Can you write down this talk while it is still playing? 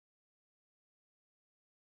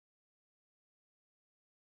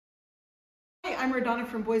I'm Rodonna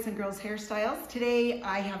from Boys and Girls Hairstyles. Today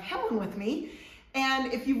I have Helen with me,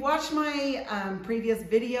 and if you watched my previous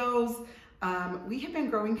videos, we have been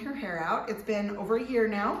growing her hair out. It's been over a year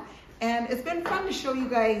now, and it's been fun to show you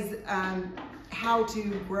guys how to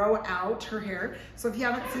grow out her hair. So if you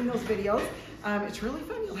haven't seen those videos, it's really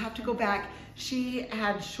fun. You'll have to go back. She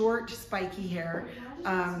had short, spiky hair,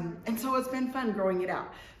 and so it's been fun growing it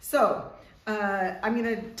out. So I'm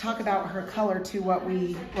going to talk about her color too, what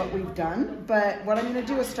we've done. But what I'm going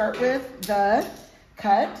to do is start with the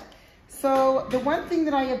cut. So the one thing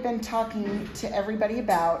that I have been talking to everybody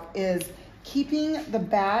about is keeping the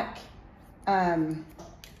back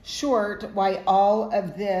short while all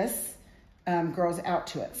of this grows out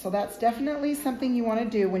to it. So that's definitely something you want to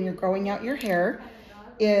do when you're growing out your hair,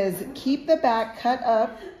 is keep the back cut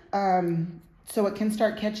up so it can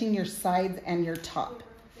start catching your sides and your top.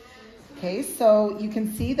 Okay, so you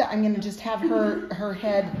can see that I'm going to just have her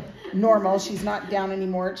head normal. She's not down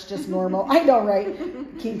anymore. It's just normal. I know, right?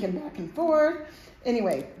 Kinking back and forth.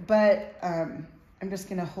 Anyway, but I'm just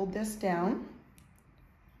going to hold this down.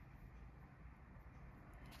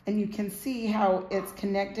 And you can see how it's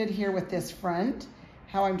connected here with this front,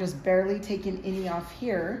 how I'm just barely taking any off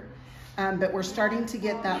here. But we're starting to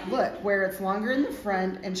get that look where it's longer in the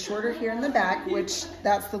front and shorter here in the back, which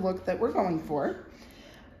that's the look that we're going for.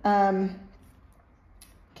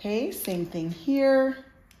 Okay, same thing here.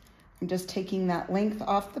 I'm just taking that length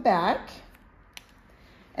off the back,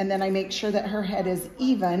 and then I make sure that her head is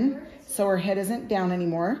even so her head isn't down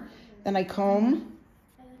anymore. Then I comb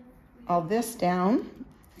all this down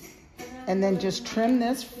and then just trim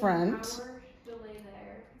this front.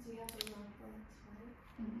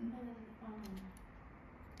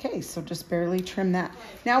 Okay, so just barely trim that.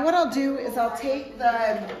 Now what I'll do is I'll take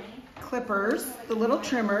the clippers, the little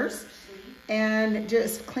trimmers, and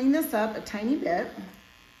just clean this up a tiny bit.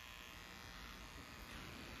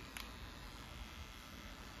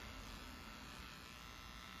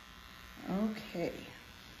 Okay,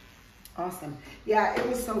 awesome. Yeah, it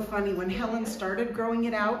was so funny when Helen started growing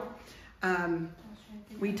it out.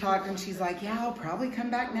 We talked and she's like, yeah, I'll probably come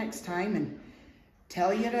back next time and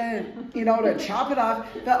tell you to, to chop it off.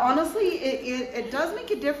 But honestly, it does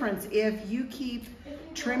make a difference if you keep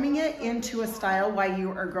trimming it into a style while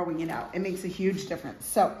you are growing it out. It makes a huge difference.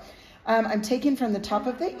 So I'm taking from the top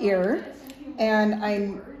of the ear, and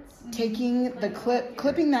I'm taking the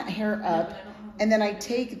clipping that hair up, and then I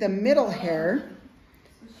take the middle hair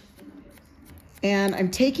and I'm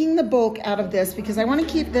taking the bulk out of this because I want to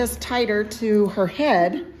keep this tighter to her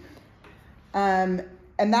head.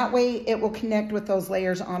 And that way it will connect with those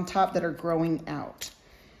layers on top that are growing out.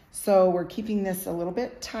 So we're keeping this a little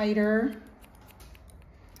bit tighter.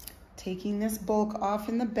 Taking this bulk off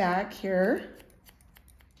in the back here.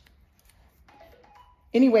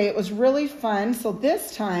 Anyway, it was really fun. So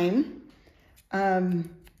this time,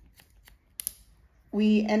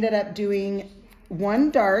 we ended up doing one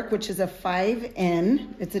dark, which is a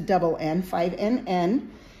 5N. It's a double N, 5NN,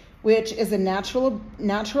 which is a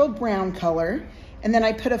natural brown color. And then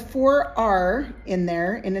I put a 4R in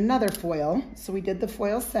there in another foil. So we did the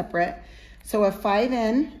foil separate. So a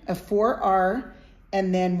 5N, a 4R,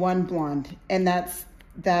 and then one blonde. And that's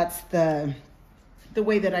the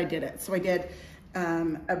way that I did it. So I did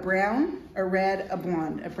a brown, a red, a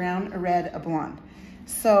blonde, a brown, a red, a blonde.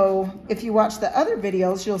 So if you watch the other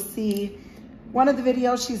videos, you'll see one of the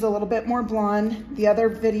videos, she's a little bit more blonde. The other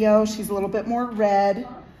video, she's a little bit more red.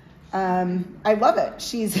 I love it.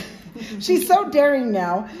 She's so daring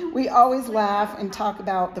now. We always laugh and talk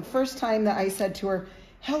about the first time that I said to her,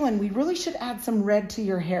 Helen, we really should add some red to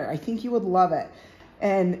your hair. I think you would love it.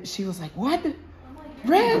 And she was like, what?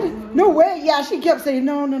 Red? No way. Yeah, she kept saying,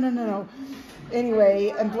 no.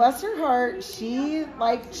 Anyway, and bless her heart, she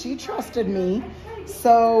trusted me.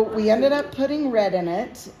 So we ended up putting red in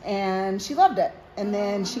it, and she loved it. And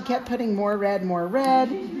then she kept putting more red.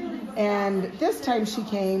 And this time she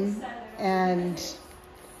came and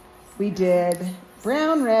we did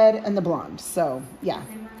brown, red, and the blonde. So yeah,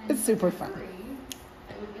 it's super fun.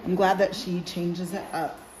 I'm glad that she changes it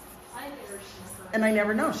up. And I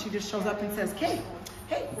never know. She just shows up and says, hey,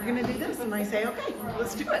 we're going to do this. And I say, okay,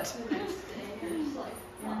 let's do it.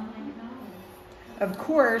 Of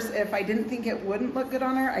course, if I didn't think it wouldn't look good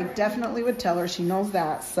on her, I definitely would tell her. She knows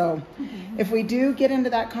that. So if we do get into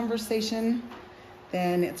that conversation,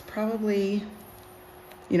 then it's probably,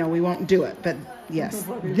 we won't do it. But yes,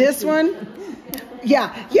 this one,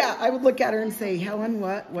 yeah, I would look at her and say, Helen,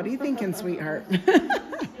 what are you thinking, sweetheart?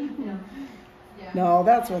 No,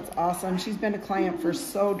 that's what's awesome. She's been a client for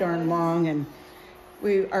so darn long, and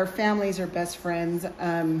our families are best friends.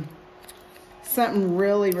 something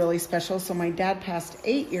really, really special. So my dad passed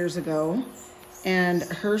 8 years ago, and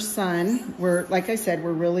her son, like I said,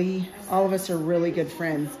 all of us are really good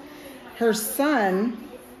friends. Her son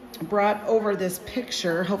brought over this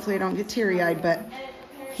picture. Hopefully I don't get teary-eyed, but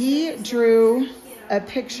he drew a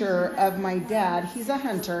picture of my dad. He's a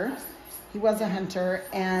hunter. He was a hunter,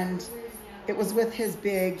 and it was with his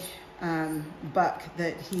big buck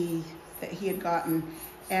that he had gotten.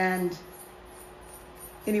 And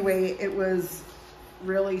anyway, it was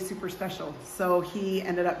really super special. So he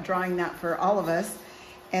ended up drawing that for all of us,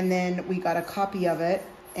 and then we got a copy of it.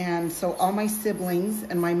 And so all my siblings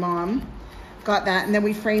and my mom got that, and then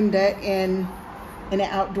we framed it in an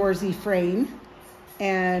outdoorsy frame.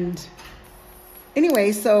 And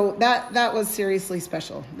anyway, so that was seriously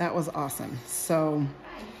special. That was awesome. So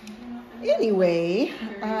anyway,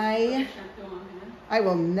 I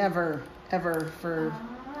will never ever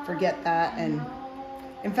forget that. And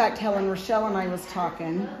in fact, Rochelle and I was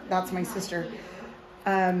talking, that's my sister,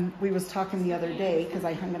 we was talking the other day, because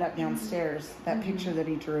I hung it up downstairs, that picture that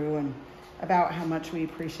he drew, and about how much we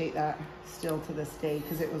appreciate that still to this day,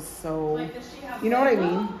 because it was so, you know what I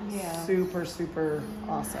mean? Yeah. Super, super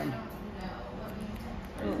awesome.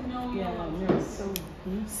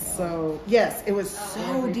 So yes, it was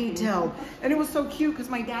so detailed, and it was so cute because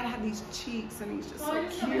my dad had these cheeks, and he's just so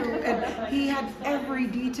cute, and he had every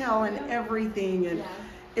detail and everything. And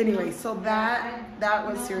anyway, so that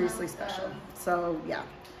was seriously special. So yeah,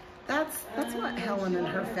 that's what Helen and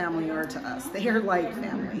her family are to us. They are like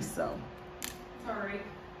family.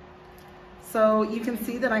 So you can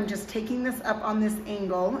see that I'm just taking this up on this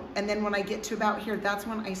angle, and then when I get to about here, that's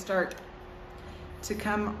when I start to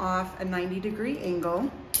come off a 90-degree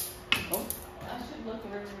angle. Oh.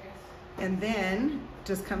 And then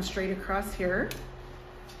just come straight across here.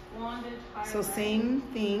 So same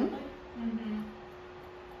thing.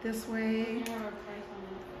 This way.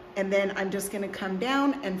 And then I'm just gonna come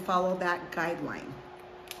down and follow that guideline.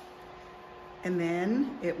 And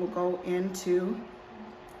then it will go into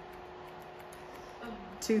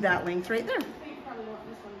that length right there.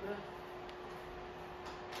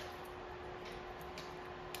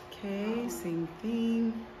 Okay, same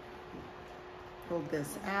thing. Pull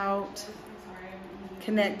this out.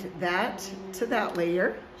 Connect that to that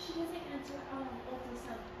layer. She doesn't answer Ulta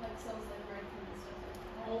stuff, like sells like bread and stuff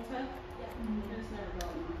like that. Ulta? Yeah. It's never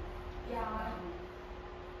gotten.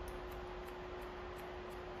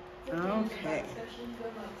 Yeah. Okay.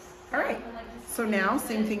 All right. So now,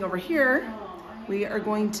 same thing over here. We are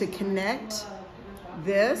going to connect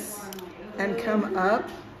this and come up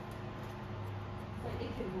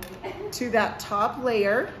to that top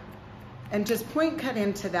layer and just point cut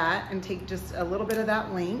into that and take just a little bit of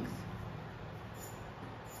that length.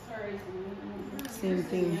 Same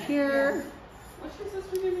thing here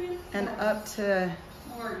and up to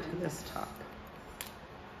this top.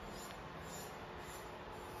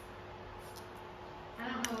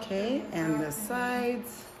 Okay, and the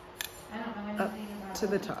sides up to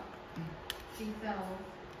the top.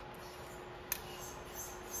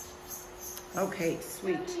 Okay,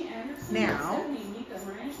 sweet. Now,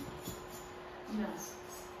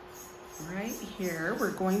 right here,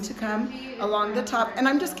 we're going to come along the top, and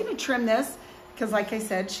I'm just going to trim this because, like I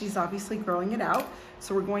said, she's obviously growing it out.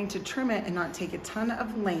 So we're going to trim it and not take a ton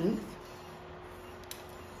of length.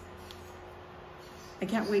 I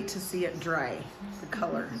can't wait to see it dry, the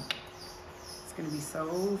color. It's going to be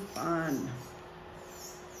so fun.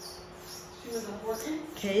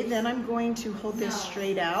 Okay, then I'm going to hold this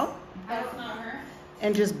straight out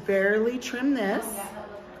and just barely trim this.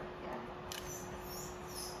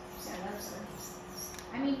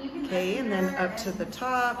 Okay, and then up to the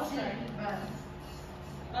top.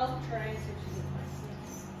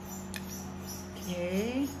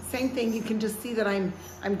 Okay, same thing. You can just see that I'm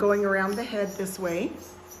going around the head this way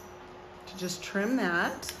to just trim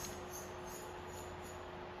that.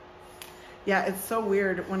 Yeah, it's so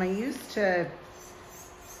weird. When I used to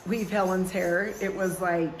weave Helen's hair, it was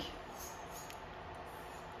like,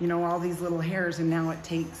 you know, all these little hairs, and now it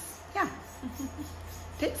takes,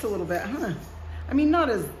 takes a little bit, huh? I mean, not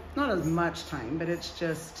as much time, but it's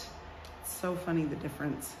just so funny, the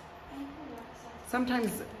difference.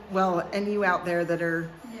 Sometimes, well, and you out there that are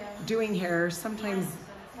doing hair, sometimes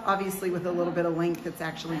obviously with a little bit of length, it's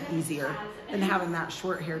actually easier than having that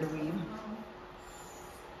short hair to weave.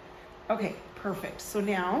 Okay, perfect. So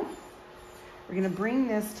now we're gonna bring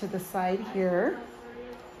this to the side here.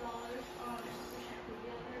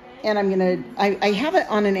 And I'm gonna, I have it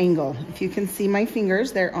on an angle. If you can see my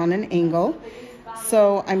fingers, they're on an angle.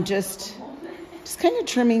 So I'm just kind of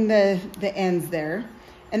trimming the ends there.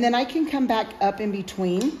 And then I can come back up in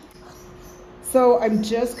between. So I'm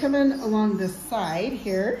just coming along this side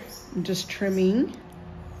here. I'm just trimming.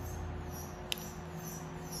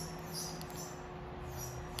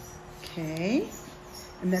 Okay.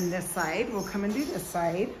 And then this side, we'll come and do this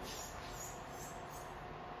side.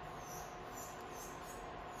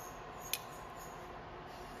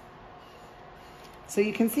 So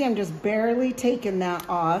you can see I'm just barely taking that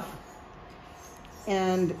off.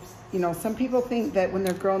 And you know, some people think that when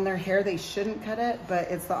they're growing their hair, they shouldn't cut it, but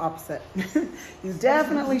it's the opposite. You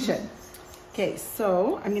definitely should. Okay,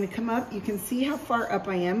 so I'm gonna come up. You can see how far up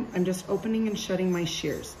I am. I'm just opening and shutting my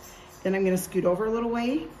shears. Then I'm gonna scoot over a little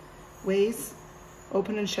ways,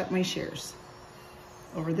 open and shut my shears.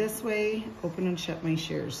 Over this way, open and shut my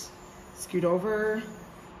shears. Scoot over.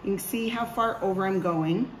 You can see how far over I'm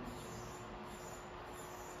going.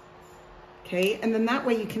 Okay, and then that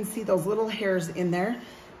way you can see those little hairs in there.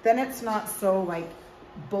 Then it's not so like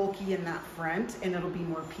bulky in that front and it'll be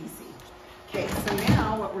more piecey. Okay, so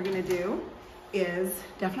now what we're gonna do is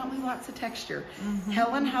definitely lots of texture.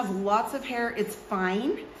 Helen has lots of hair, it's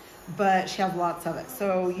fine, but she has lots of it.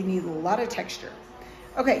 So you need a lot of texture.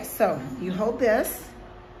 Okay, so you hold this.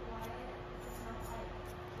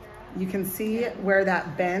 You can see where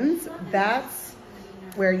that bends. That's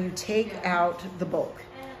where you take out the bulk.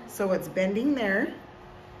 So it's bending there.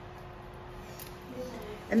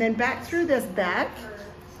 And then back through this back,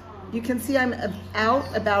 you can see I'm out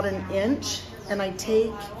about 1 inch and I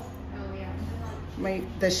take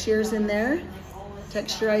the shears in there,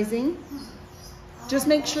 texturizing. Just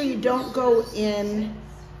make sure you don't go in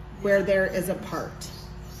where there is a part.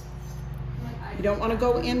 You don't want to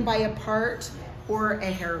go in by a part or a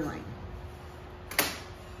hairline.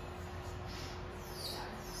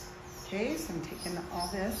 Okay, so I'm taking all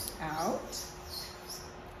this out.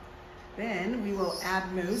 Then we will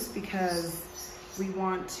add mousse because we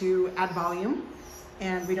want to add volume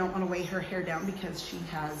and we don't want to weigh her hair down because she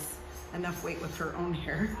has enough weight with her own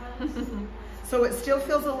hair. So it still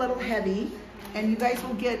feels a little heavy and you guys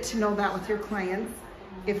will get to know that with your clients.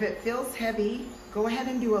 If it feels heavy, go ahead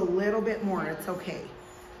and do a little bit more, it's okay.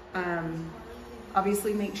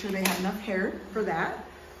 Obviously make sure they have enough hair for that,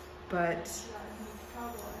 but,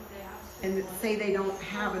 and say they don't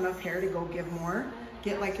have enough hair to go give more,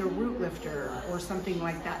 get like a root lifter or something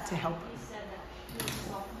like that to help them.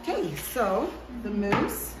 Okay, so the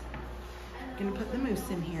mousse, I'm gonna put the mousse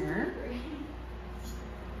in here.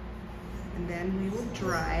 And then we will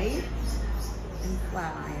dry and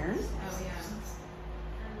flat iron.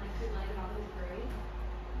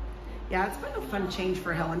 Yeah, it's been a fun change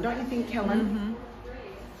for Helen, don't you think, Helen?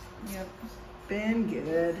 Yep. Been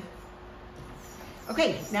good.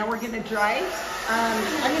 Okay, now we're gonna dry.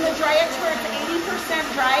 I'm gonna dry it to where it's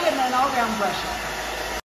 80% dry and then I'll round brush it.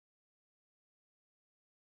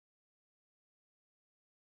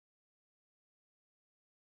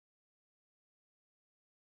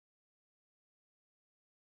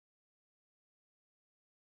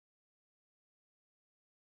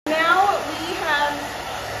 Now we have,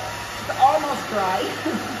 it's almost dry.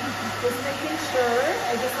 Just making sure,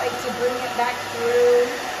 I just like to bring it back through.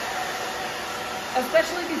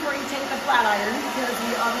 Especially before you take the flat iron, because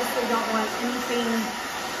you obviously don't want anything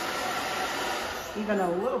even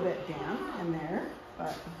a little bit damp in there,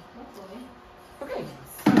 but okay,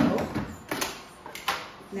 so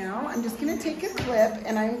now I'm just gonna take a clip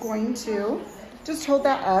and I'm going to just hold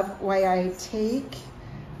that up while I take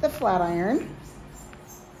the flat iron.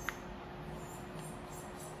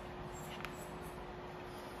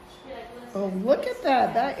 Oh, look at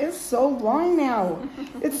that. That is so long now.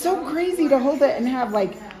 It's so crazy to hold it and have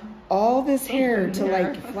like all this hair to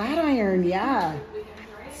like flat iron. Yeah.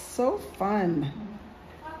 So fun.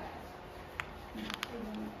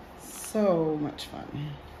 So much fun.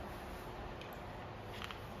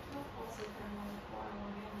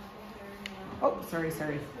 Oh, sorry.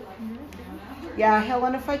 Yeah,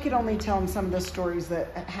 Helen, if I could only tell them some of the stories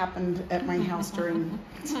that happened at my house during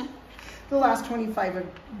the last 25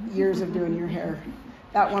 years of doing your hair.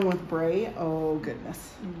 That one with Bray, oh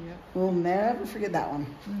goodness. Yep. We'll never forget that one.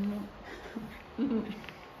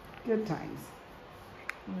 Good times.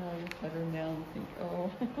 No, you put her down and think, oh.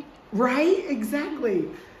 Right, exactly.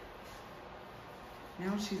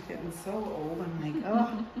 Now she's getting so old, I'm like,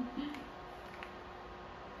 oh.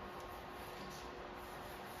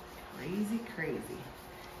 Crazy.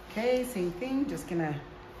 Okay, same thing, just gonna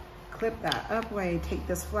clip that up while I take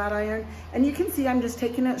this flat iron. And you can see I'm just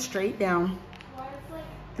taking it straight down.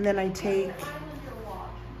 And then I take,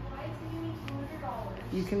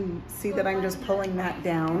 you can see that I'm just pulling that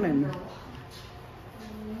down and,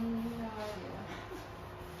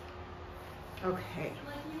 okay.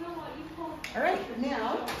 All right,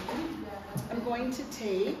 now I'm going going to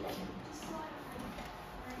take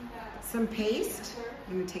some paste.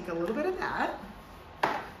 I'm going to take a little bit of that.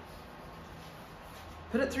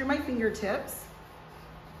 Put it through my fingertips.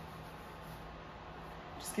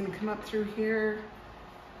 Just going to come up through here.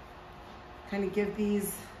 Kind of give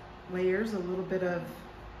these layers a little bit of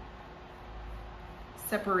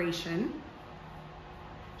separation.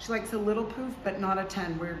 She likes a little poof, but not a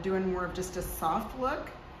ton. We're doing more of just a soft look.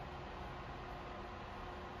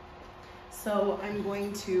 So I'm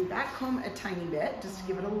going to backcomb a tiny bit, just to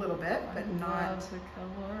give it a little bit, but not. Loves the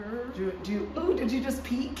color. Oh, did you just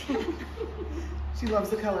peek? She loves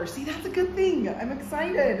the color. See, that's a good thing. I'm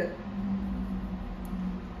excited.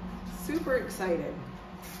 Super excited.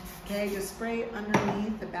 Okay, just spray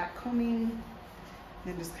underneath the back combing,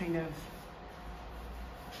 and just kind of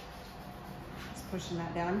just pushing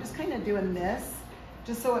that down. I'm just kind of doing this,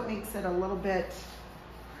 just so it makes it a little bit,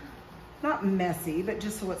 not messy, but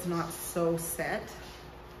just so it's not so set.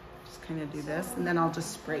 Just kind of do this, and then I'll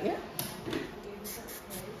just spray it.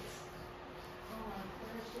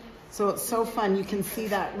 So it's so fun. You can see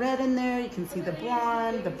that red in there. You can see the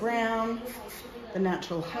blonde, the brown, the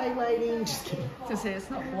natural highlighting. Just kidding. To say it's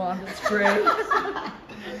not blonde, it's gray.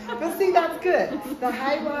 But see, that's good. The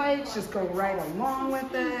highlights just go right along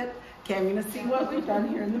with it. Okay, I'm gonna see what we've done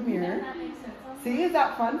here in the mirror. See, is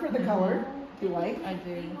that fun for the color? Do you like? I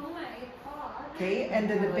do. Okay, and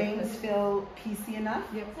do the bangs feel piecey enough?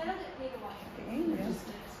 Yep. Okay,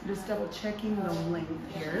 just double checking the length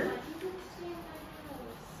here.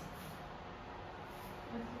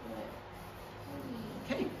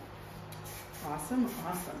 Okay, awesome,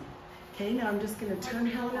 awesome. Okay, now I'm just gonna turn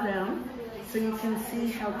Helen around so you can see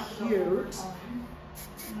how cute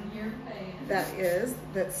that is,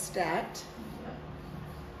 that's stacked.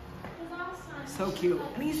 So cute.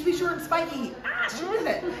 And it used to be short and spiky. Ah, she did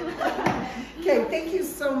it. Okay, thank you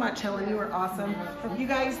so much, Helen. You were awesome. You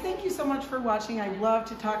guys, thank you so much for watching. I love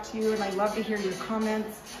to talk to you and I love to hear your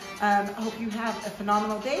comments. I hope you have a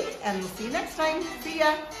phenomenal day and we'll see you next time. See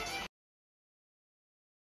ya.